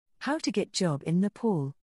How to get job in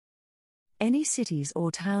Nepal. Any cities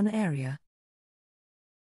or town area.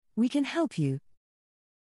 We can help you.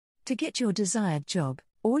 To get your desired job,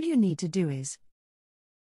 all you need to do is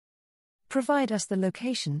provide us the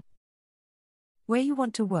location, where you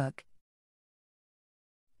want to work,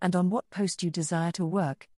 and on what post you desire to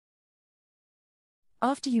work.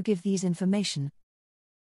 After you give these information,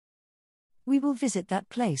 we will visit that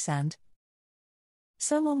place and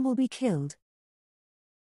someone will be killed.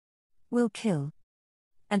 We'll kill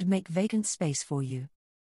and make vacant space for you.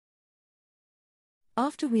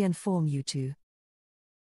 After we inform you to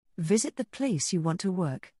visit the place you want to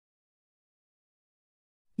work,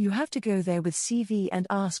 you have to go there with CV and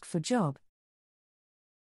ask for job.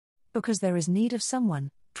 Because there is need of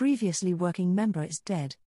someone, previously working member is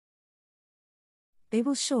dead. They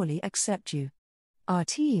will surely accept you. Our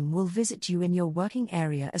team will visit you in your working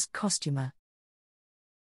area as costumer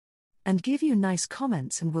and give you nice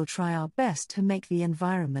comments, and will try our best to make the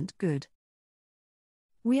environment good.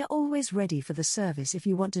 We are always ready for the service. If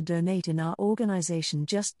you want to donate in our organization,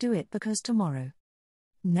 just do it, because tomorrow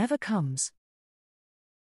never comes.